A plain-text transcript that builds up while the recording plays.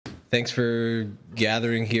Thanks for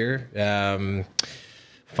gathering here.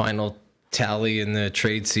 Final tally in the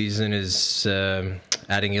trade season is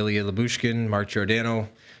adding Ilya Lyubushkin, Mark Giordano,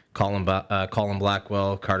 Colin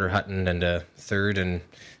Blackwell, Carter Hutton, and a third in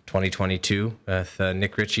 2022 with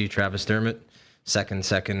Nick Ritchie, Travis Dermott, second,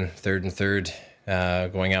 third, and third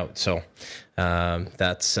going out. So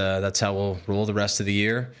that's how we'll roll the rest of the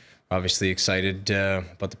year. Obviously excited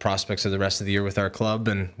about the prospects of the rest of the year with our club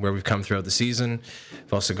and where we've come throughout the season.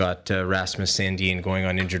 We've also got Rasmus Sandin going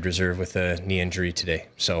on injured reserve with a knee injury today.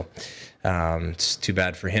 So it's too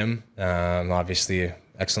bad for him. Obviously an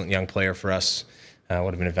excellent young player for us.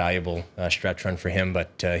 Would have been a valuable stretch run for him,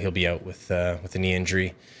 but he'll be out with a knee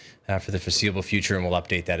injury for the foreseeable future, and we'll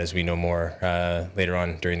update that as we know more later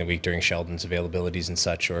on during the week, during Sheldon's availabilities and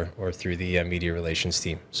such, or through the media relations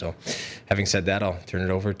team. So having said that, I'll turn it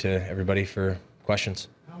over to everybody for questions.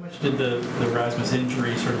 How much did the Rasmus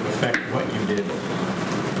injury sort of affect what you did?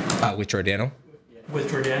 With Giordano? With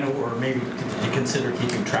Giordano, or maybe did you consider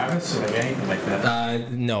keeping Travis, or anything like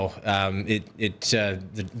that? No. The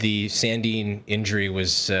Sandin injury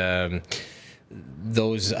was...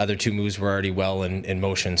 those other two moves were already well in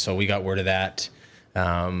motion, so we got word of that.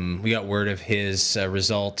 We got word of his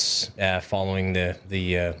results following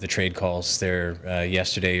the trade calls there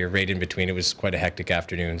yesterday, or right in between. It was quite a hectic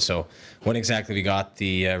afternoon. So when exactly we got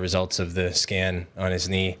the results of the scan on his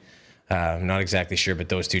knee, I'm not exactly sure, but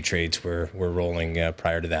those two trades were rolling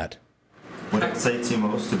prior to that. What excites you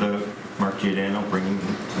most about Mark Giordano bringing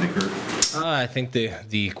him to the group? I think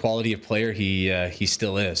the quality of player he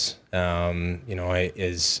still is.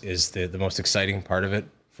 Is the most exciting part of it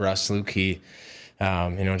for us, Luke. He,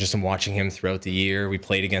 just in watching him throughout the year, we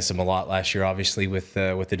played against him a lot last year, obviously with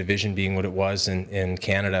the division being what it was in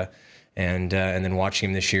Canada, and then watching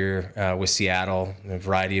him this year with Seattle, a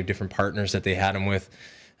variety of different partners that they had him with.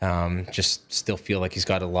 Just still feel like he's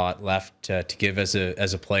got a lot left to give as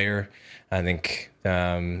a player. I think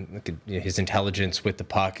his intelligence with the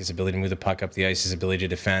puck, his ability to move the puck up the ice, his ability to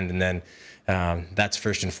defend, and then that's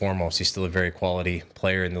first and foremost. He's still a very quality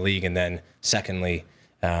player in the league, and then secondly,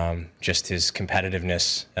 just his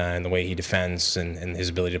competitiveness and the way he defends, and his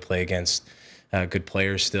ability to play against good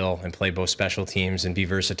players still and play both special teams and be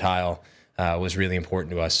versatile was really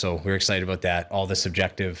important to us. So we're excited about that. All the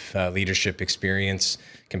subjective leadership experience,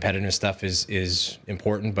 competitive stuff is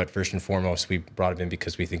important, but first and foremost, we brought him in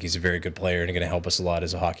because we think he's a very good player and going to help us a lot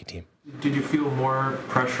as a hockey team. Did you feel more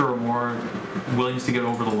pressure or more willingness to get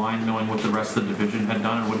over the line knowing what the rest of the division had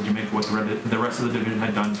done, or what did you make of what the rest of the division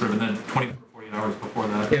had done sort of in the 24 to 48 hours before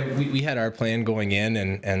that? Yeah, we had our plan going in,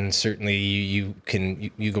 and certainly you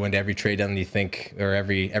go into every trade down and you think, or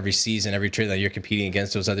every season, every trade that you're competing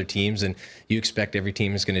against those other teams, and you expect every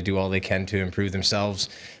team is going to do all they can to improve themselves.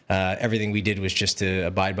 Everything we did was just to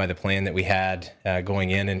abide by the plan that we had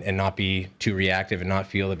going in, and not be too reactive, and not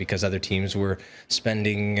feel that because other teams were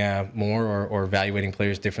spending more or evaluating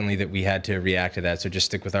players differently that we had to react to that. So just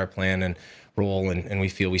stick with our plan and roll, and we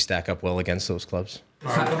feel we stack up well against those clubs. A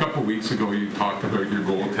couple of weeks ago, you talked about your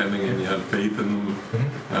goaltending and you had faith in them.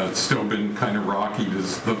 It's still been kind of rocky.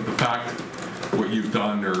 Does the fact what you've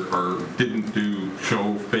done or didn't do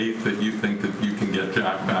show faith that you think that you can get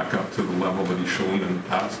Jack back up to the level that he's shown in the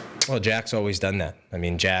past? Well, Jack's always done that. I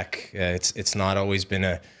mean, Jack, it's not always been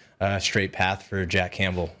a straight path for Jack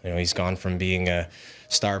Campbell. He's gone from being a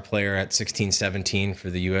star player at 16, 17 for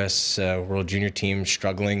the U.S. World Junior team,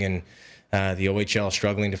 struggling, and the OHL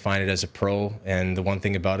struggling to find it as a pro. And the one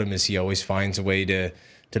thing about him is he always finds a way to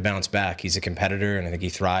bounce back. He's a competitor, and I think he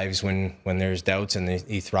thrives when there's doubts, and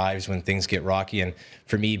he thrives when things get rocky. And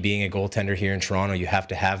for me, being a goaltender here in Toronto, you have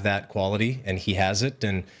to have that quality, and he has it.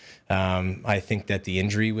 And I think that the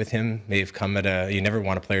injury with him may have come you never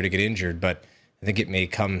want a player to get injured, but I think it may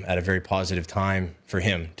come at a very positive time for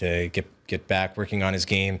him to get back working on his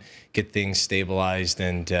game, get things stabilized,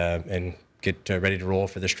 and get ready to roll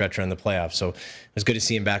for the stretch run in the playoffs. So it was good to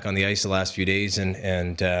see him back on the ice the last few days,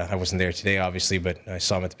 and I wasn't there today, obviously, but I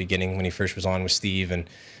saw him at the beginning when he first was on with Steve, and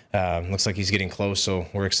looks like he's getting close. So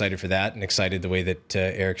we're excited for that, and excited the way that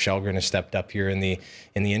Eric Källgren has stepped up here in the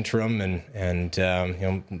interim, and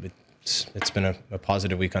it's been a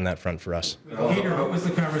positive week on that front for us. Peter, what was the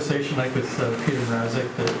conversation like with Peter Mrazek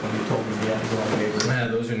when you told him he had to go on waiver?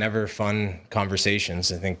 Those are never fun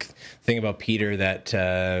conversations. I think the thing about Peter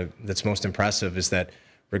that's most impressive is that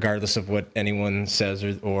regardless of what anyone says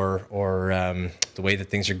or the way that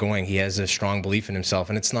things are going, he has a strong belief in himself,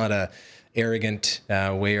 and it's not a arrogant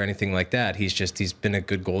way or anything like that. He's been a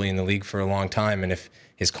good goalie in the league for a long time, and if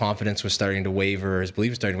his confidence was starting to waver, or his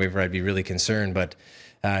belief was starting to waver, I'd be really concerned. But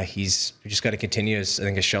we just got to continue, as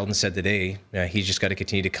Sheldon said today, he's just got to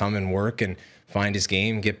continue to come and work and find his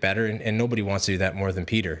game, get better, and nobody wants to do that more than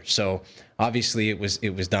Peter. So obviously it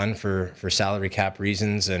was done for salary cap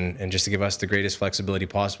reasons and just to give us the greatest flexibility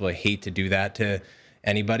possible. I hate to do that to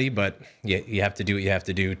anybody, but you have to do what you have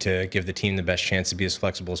to do to give the team the best chance to be as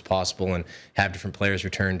flexible as possible and have different players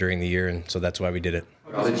return during the year, and so that's why we did it.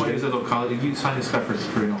 How disappointing is it though, Kyle? You signed this guy for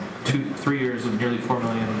 2-3 years of nearly $4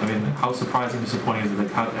 million. I mean, how surprising and disappointing is it,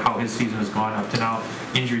 like how his season has gone up to now?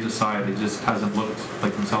 Injuries aside, it just hasn't looked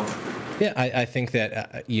like himself. Yeah, I think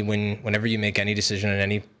that whenever you make any decision on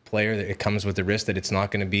any player, it comes with the risk that it's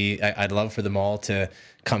not going to be. I'd love for them all to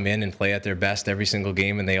come in and play at their best every single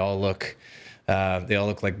game, and they all look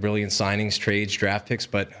like brilliant signings, trades, draft picks.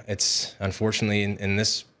 But it's unfortunately in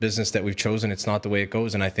this business that we've chosen, it's not the way it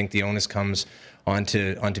goes. And I think the onus comes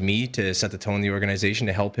onto me to set the tone in the organization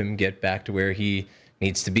to help him get back to where he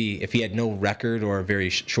needs to be. If he had no record or a very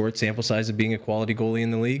short sample size of being a quality goalie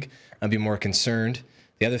in the league, I'd be more concerned.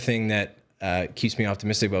 The other thing that keeps me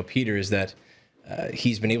optimistic about Peter is that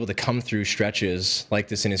he's been able to come through stretches like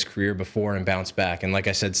this in his career before and bounce back. And like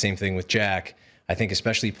I said, same thing with Jack. I think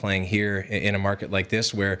especially playing here in a market like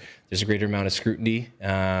this where there's a greater amount of scrutiny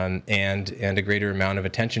and a greater amount of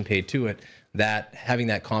attention paid to it, that having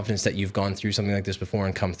that confidence that you've gone through something like this before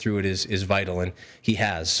and come through it is vital, and he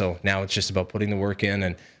has. So now it's just about putting the work in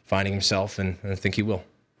and finding himself, and I think he will.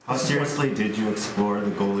 How seriously did you explore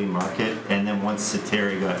the goalie market? And then once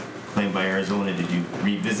Sateri got claimed by Arizona, did you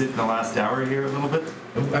revisit the last hour here a little bit?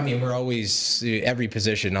 I mean, we're always, every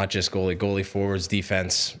position, not just goalie forwards,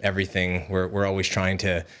 defense, everything. We're always trying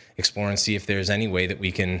to explore and see if there's any way that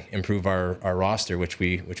we can improve our roster, which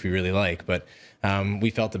we really like. But we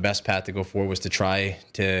felt the best path to go forward was to try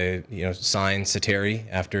to sign Sateri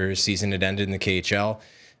after his season had ended in the KHL,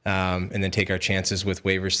 and then take our chances with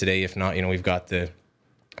waivers today. If not, we've got the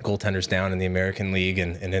goaltenders down in the American League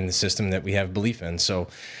and in the system that we have belief in. So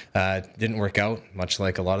didn't work out, much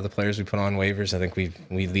like a lot of the players we put on waivers. I think we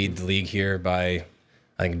lead the league here by,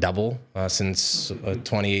 I think, double since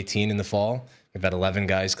 2018 in the fall. We've had 11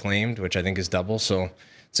 guys claimed, which I think is double. So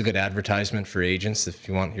it's a good advertisement for agents if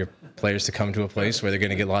you want your players to come to a place where they're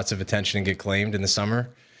going to get lots of attention and get claimed in the summer.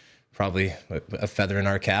 Probably a feather in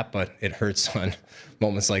our cap, but it hurts on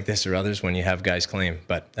moments like this or others when you have guys claim.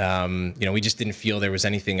 But we just didn't feel there was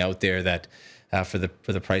anything out there that for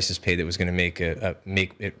the prices paid that was going to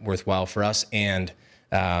make it worthwhile for us and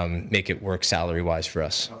make it work salary wise for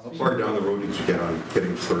us. How far down the road did you get on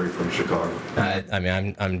getting Fleury from Chicago? I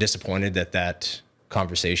mean, I'm disappointed that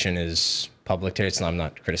conversation is public. I'm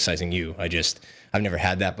not criticizing you. I've never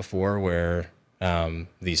had that before where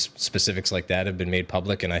these specifics like that have been made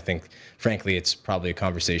public, and I think, frankly, it's probably a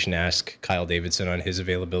conversation to ask Kyle Davidson on his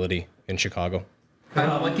availability in Chicago.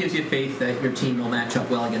 Kyle, what gives you faith that your team will match up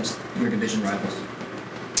well against your division rivals?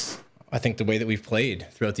 I think the way that we've played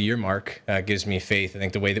throughout the year, Mark, gives me faith. I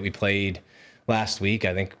think the way that we played last week,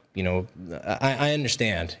 I think, I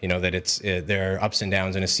understand, that there are ups and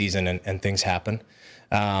downs in a season and things happen.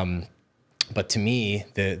 But to me,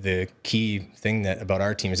 the key thing about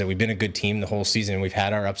our team is that we've been a good team the whole season. We've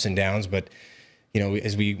had our ups and downs, but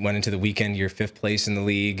as we went into the weekend, you're 5th place in the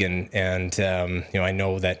league, and I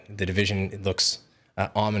know that the division looks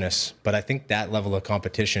ominous, but I think that level of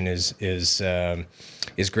competition is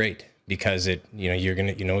great because you're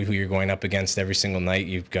gonna who you're going up against every single night.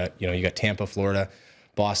 You got Tampa, Florida,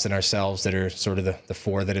 Boston, ourselves that are sort of the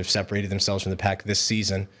 4 that have separated themselves from the pack this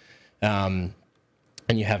season.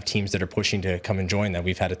 And you have teams that are pushing to come and join that.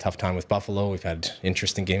 We've had a tough time with Buffalo. We've had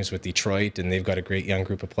interesting games with Detroit, and they've got a great young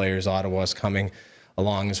group of players. Ottawa's coming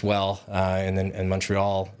along as well, and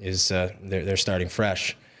Montreal is they're starting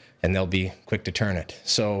fresh, and they'll be quick to turn it.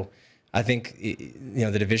 So I think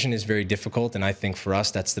the division is very difficult, and I think for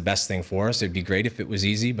us that's the best thing for us. It'd be great if it was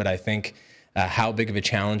easy, but I think how big of a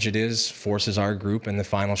challenge it is forces our group in the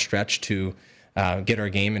final stretch to get our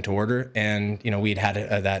game into order. And we'd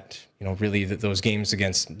had really those games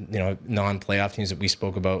against non-playoff teams that we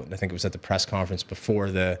spoke about. I think it was at the press conference before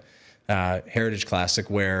the Heritage Classic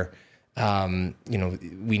where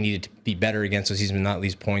we needed to be better against those teams and not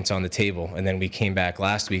leave points on the table. And then we came back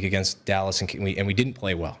last week against Dallas and we didn't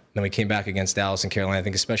play well. Then we came back against Dallas and Carolina. I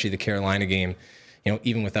think especially the Carolina game,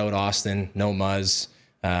 even without Austin, no Muzz,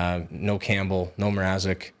 no Campbell, no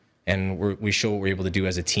Mrazek, and we show what we're able to do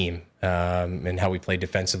as a team, and how we played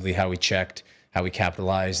defensively, how we checked, how we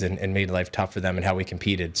capitalized and made life tough for them, and how we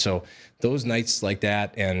competed. So those nights like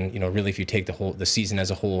that, and really if you take the season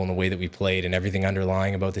as a whole and the way that we played and everything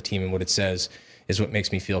underlying about the team and what it says is what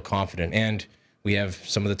makes me feel confident. And we have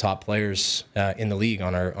some of the top players in the league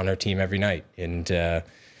on our team every night, and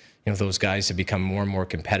those guys have become more and more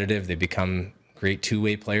competitive. They become great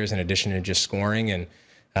two-way players in addition to just scoring, and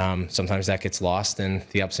Sometimes that gets lost in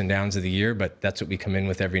the ups and downs of the year, but that's what we come in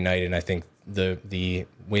with every night. And I think the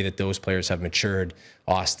way that those players have matured,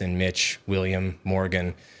 Austin, Mitch, William,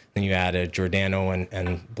 Morgan, then you add a Giordano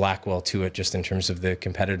and Blackwell to it, just in terms of the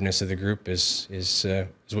competitiveness of the group, is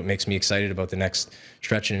what makes me excited about the next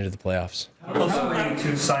stretch into the playoffs. How are you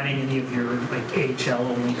two signing any of your AHL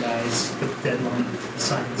only guys with deadline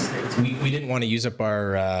signings today? We didn't want to use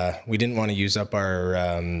up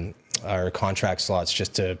our contract slots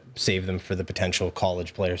just to save them for the potential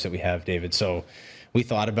college players that we have, David. So we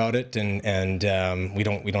thought about it, and we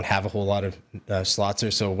don't have a whole lot of slots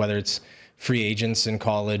there. So whether it's free agents in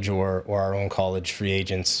college or our own college free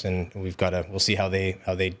agents, and we'll see how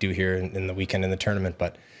they do here in the weekend in the tournament.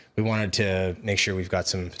 But we wanted to make sure we've got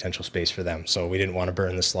some potential space for them. So we didn't want to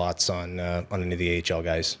burn the slots on any of the AHL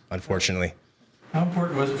guys, unfortunately. How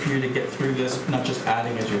important was it for you to get through this, not just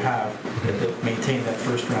adding as you have, but to maintain that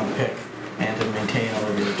first round pick and to maintain all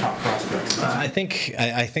of your top prospects? I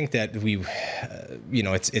think that we,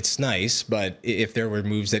 it's nice, but if there were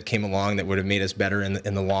moves that came along that would have made us better in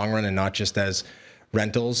the long run and not just as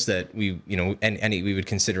rentals, that we would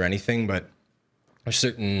consider anything. But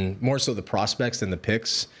certain, more so the prospects than the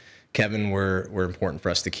picks, Kevin, were important for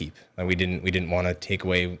us to keep. We didn't want to take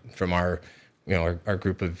away from our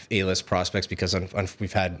group of A-list prospects, because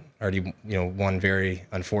we've had already one very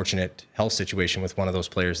unfortunate health situation with one of those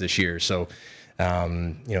players this year. So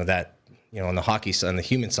on the hockey side, on the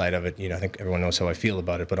human side of it, I think everyone knows how I feel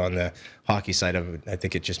about it. But on the hockey side of it, I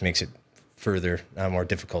think it just makes it further more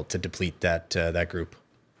difficult to deplete that group.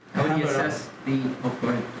 How would you assess the?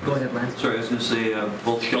 Oh, go ahead, Lance. Sorry, I was going to say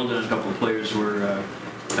both Sheldon and a couple of players were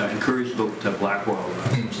encouraged about Blackwell.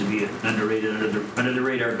 Seems to be an underrated, under the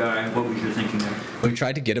radar guy. What was your thinking there? We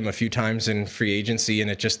tried to get him a few times in free agency, and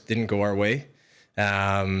it just didn't go our way.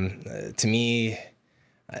 To me,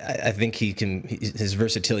 I think his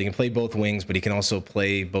versatility, he can play both wings, but he can also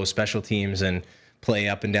play both special teams and play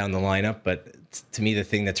up and down the lineup. But to me, the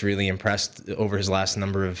thing that's really impressed over his last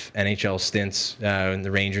number of NHL stints in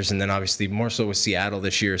the Rangers, and then obviously more so with Seattle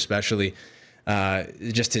this year especially,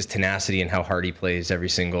 just his tenacity and how hard he plays every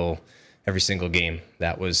single game.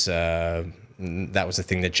 That was the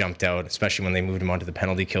thing that jumped out, especially when they moved him onto the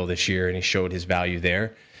penalty kill this year, and he showed his value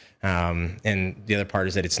there. And the other part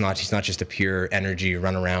is that he's not just a pure energy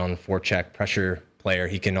run around forecheck pressure player.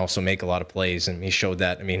 He can also make a lot of plays, and he showed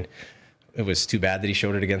that. I mean, it was too bad that he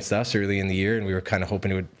showed it against us early in the year, and we were kind of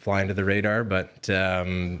hoping it would fly under the radar. But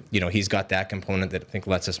he's got that component that I think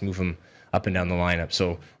lets us move him up and down the lineup.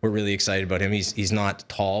 So we're really excited about him. He's not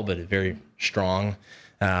tall, but very strong,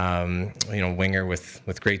 winger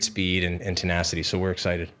with great speed and tenacity. So we're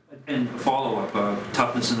excited. And follow-up,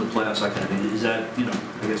 toughness in the playoffs, that kind of thing. Is that,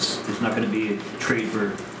 I guess it's not going to be a trade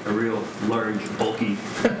for a real large, bulky,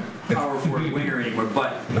 powerful winger anymore,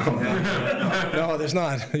 but... No, there's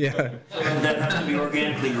not, yeah. That has to be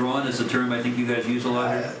organically grown, is a term I think you guys use a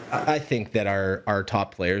lot. I think that our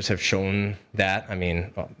top players have shown that. I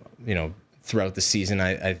mean, throughout the season,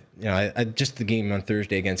 I just the game on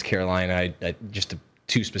Thursday against Carolina, just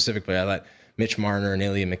two specific players, I thought Mitch Marner and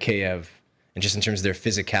Ilya Mikheyev, and just in terms of their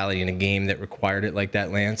physicality in a game that required it like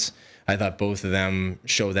that, Lance, I thought both of them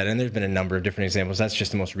show that. And there's been a number of different examples. That's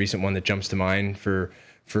just the most recent one that jumps to mind for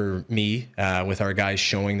me, with our guys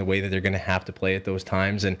showing the way that they're going to have to play at those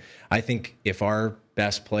times. And I think if our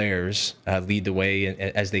best players lead the way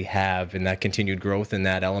as they have in that continued growth in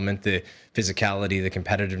that element, the physicality, the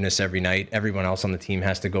competitiveness every night, everyone else on the team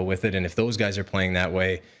has to go with it. And if those guys are playing that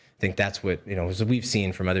way, I think that's what, as we've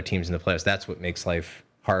seen from other teams in the playoffs, that's what makes life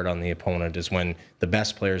hard on the opponent, is when the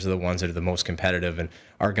best players are the ones that are the most competitive, and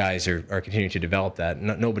our guys are continuing to develop that.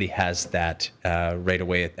 Nobody has that right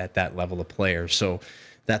away at that level of player. So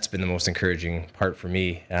that's been the most encouraging part for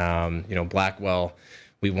me. Blackwell,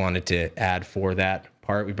 we wanted to add for that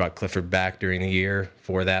part. We brought Clifford back during the year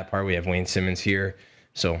for that part. We have Wayne Simmons here.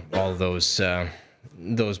 So all of those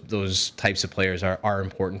types of players are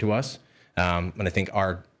important to us. And I think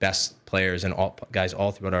our best players and all guys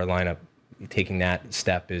all throughout our lineup, taking that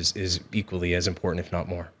step is equally as important, if not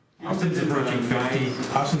more. Austin's approaching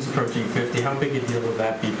 50. How big a deal would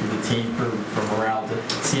that be for the team, for morale, to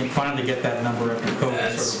see him finally get that number after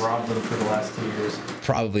COVID sort of robbed them for the last 2 years?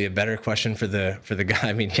 Probably a better question for the guy.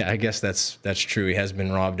 I mean, yeah, I guess that's true. He has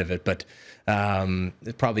been robbed of it, but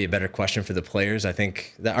probably a better question for the players. I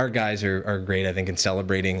think that our guys are great, I think, in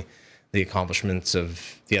celebrating the accomplishments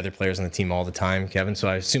of the other players on the team all the time, Kevin. So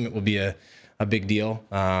I assume it will be a big deal,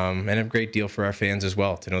 and a great deal for our fans as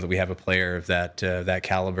well, to know that we have a player of that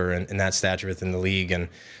caliber and that stature within the league. And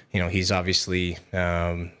he's obviously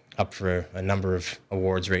up for a number of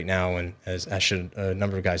awards right now, and as should a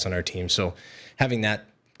number of guys on our team. So having that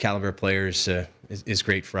caliber players is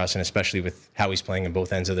great for us, and especially with how he's playing in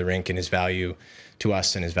both ends of the rink and his value to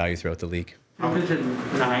us and his value throughout the league. Envision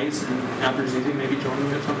Nyes and Abruzzese maybe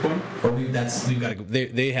joining at some point? Well, we've got to.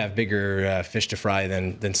 They have bigger fish to fry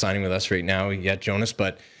than signing with us right now yet, Jonas.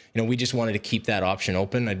 But we just wanted to keep that option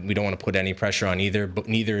open. We don't want to put any pressure on either. But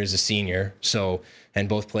neither is a senior. So, and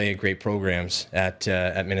both play great programs at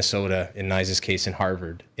Minnesota in Nyes' case, and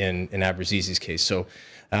Harvard in Abruzzese's case. So.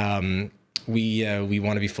 We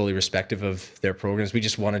want to be fully respectful of their programs. We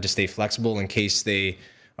just wanted to stay flexible in case they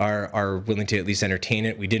are willing to at least entertain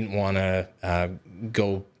it. We didn't want to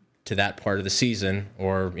go to that part of the season,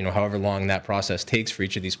 or however long that process takes for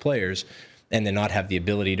each of these players, and then not have the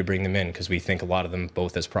ability to bring them in, because we think a lot of them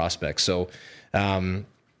both as prospects. So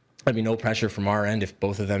no pressure from our end. If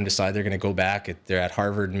both of them decide they're going to go back, they're at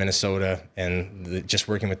Harvard, Minnesota, and just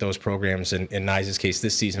working with those programs in Nyes' case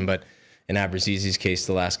this season, but in Abruzzese's case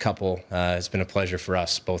the last couple, it's been a pleasure for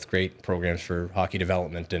us. Both great programs for hockey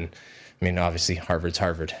development, and obviously Harvard's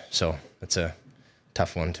Harvard, so it's a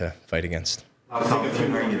tough one to fight against.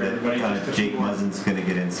 Confident are you that Jake Muzzin's going to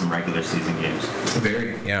get in some regular season games?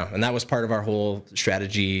 Very, yeah. And that was part of our whole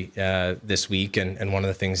strategy this week, and one of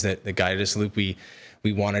the things that guided us, Luke. We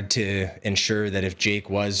wanted to ensure that if Jake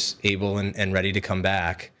was able and ready to come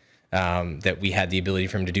back, that we had the ability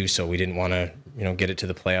for him to do so. We didn't want to, get it to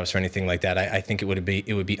the playoffs or anything like that. I think it would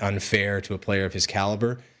be unfair to a player of his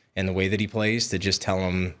caliber and the way that he plays to just tell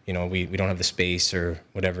him, we don't have the space or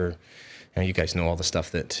whatever. You guys know all the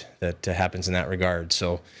stuff that happens in that regard.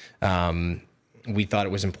 So we thought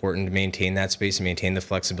it was important to maintain that space and maintain the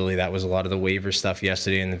flexibility. That was a lot of the waiver stuff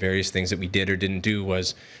yesterday, and the various things that we did or didn't do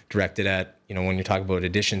was directed at, when you talk about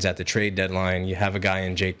additions at the trade deadline, you have a guy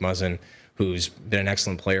in Jake Muzzin who's been an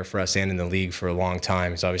excellent player for us and in the league for a long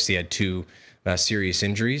time. He's obviously had two serious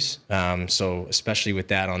injuries. So especially with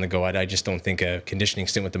that on the go, I just don't think a conditioning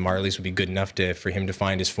stint with the Marlies would be good enough for him to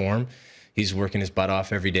find his form. He's working his butt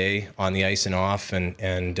off every day on the ice and off, and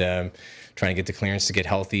trying to get the clearance to get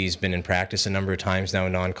healthy. He's been in practice a number of times now,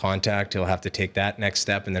 non-contact. He'll have to take that next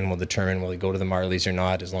step, and then we'll determine will he go to the Marlies or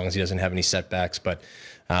not, as long as he doesn't have any setbacks. But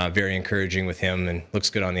very encouraging with him, and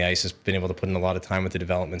looks good on the ice. Has been able to put in a lot of time with the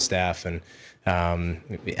development staff, and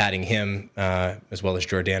adding him as well as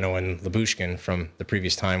Giordano and Lyubushkin from the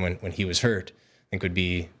previous time when he was hurt, I think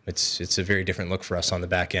it's a very different look for us on the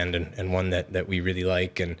back end, and one that we really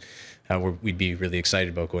like, and we'd be really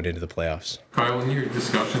excited about going into the playoffs. Kyle, in your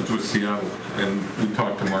discussions with Seattle, and we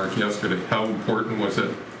talked to Mark yesterday, how important was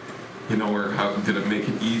it, or how did it make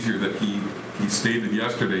it easier that he stated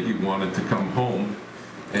yesterday he wanted to come home?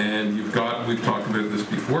 And we've talked about this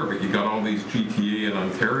before, but you got all these GTA and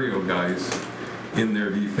Ontario guys in there.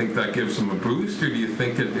 Do you think that gives them a boost, or do you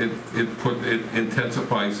think it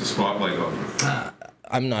intensifies the spotlight on them?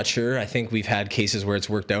 I'm not sure. I think we've had cases where it's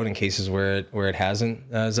worked out and cases where it hasn't,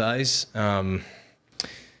 Zeiss.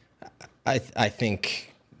 I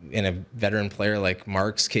think in a veteran player like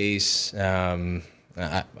Mark's case, to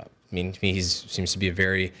me he seems to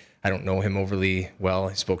be I don't know him overly well.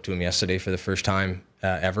 I spoke to him yesterday for the first time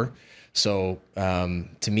ever. So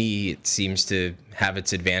to me, it seems to have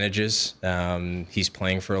its advantages. He's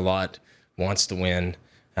playing for a lot, wants to win.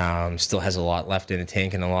 Still has a lot left in the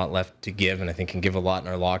tank and a lot left to give, and I think can give a lot in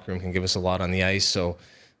our locker room, can give us a lot on the ice. So,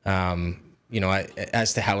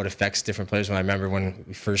 as to how it affects different players, when I remember when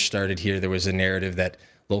we first started here, there was a narrative that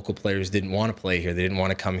local players didn't want to play here. They didn't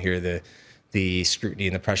want to come here. The scrutiny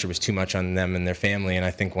and the pressure was too much on them and their family. And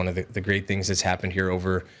I think one of the great things that's happened here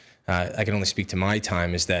over, I can only speak to my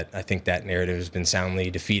time, is that I think that narrative has been soundly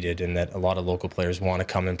defeated, and that a lot of local players want to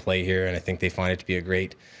come and play here, and I think they find it to be a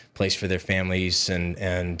great place for their families, and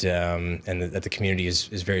that the community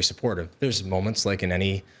is very supportive. There's moments, like in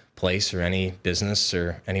any place or any business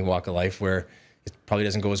or any walk of life, where it probably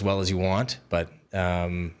doesn't go as well as you want, but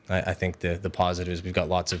I think the positive is we've got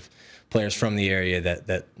lots of players from the area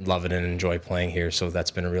that love it and enjoy playing here, so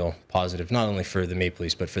that's been a real positive, not only for the Maple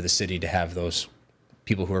Leafs, but for the city to have those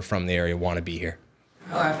people who are from the area want to be here.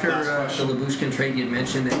 After the Lyubushkin trade, you had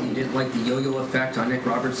mentioned that you didn't like the yo-yo effect on Nick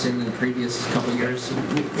Robertson in the previous couple of years.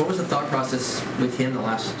 What was the thought process with him the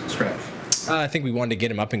last stretch? I think we wanted to get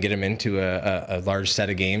him up and get him into a large set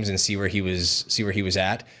of games and see where he was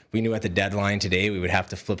at. We knew at the deadline today we would have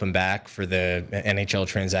to flip him back for the NHL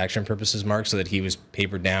transaction purposes, Mark, so that he was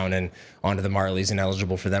papered down and onto the Marlies and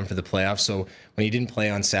eligible for them for the playoffs. So when he didn't play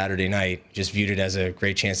on Saturday night, just viewed it as a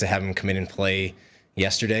great chance to have him come in and play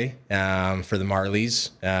yesterday for the Marlies,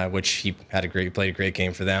 which he played a great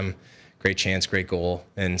game for them. Great chance, great goal.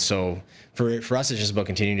 And so for us, it's just about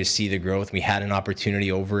continuing to see the growth. We had an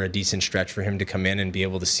opportunity over a decent stretch for him to come in and be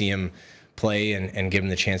able to see him play and give him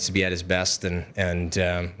the chance to be at his best, and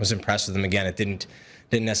was impressed with him again. It didn't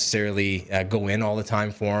necessarily go in all the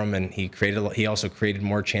time for him, and he also created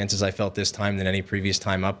more chances, I felt, this time than any previous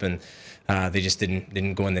time up, and they just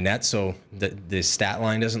didn't go in the net. So the stat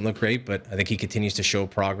line doesn't look great, but I think he continues to show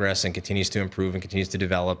progress and continues to improve and continues to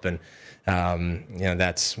develop, and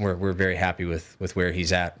that's we're very happy with where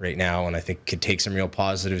he's at right now, and I think could take some real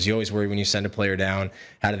positives. You always worry when you send a player down,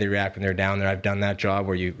 how do they react when they're down there? I've done that job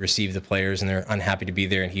where you receive the players and they're unhappy to be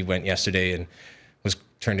there, and he went yesterday and was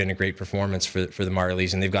turned in a great performance for the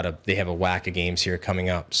Marlies, and they have a whack of games here coming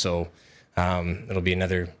up, so it'll be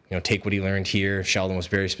another take what he learned here. Sheldon was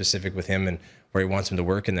very specific with him and where he wants him to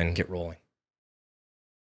work, and then get rolling.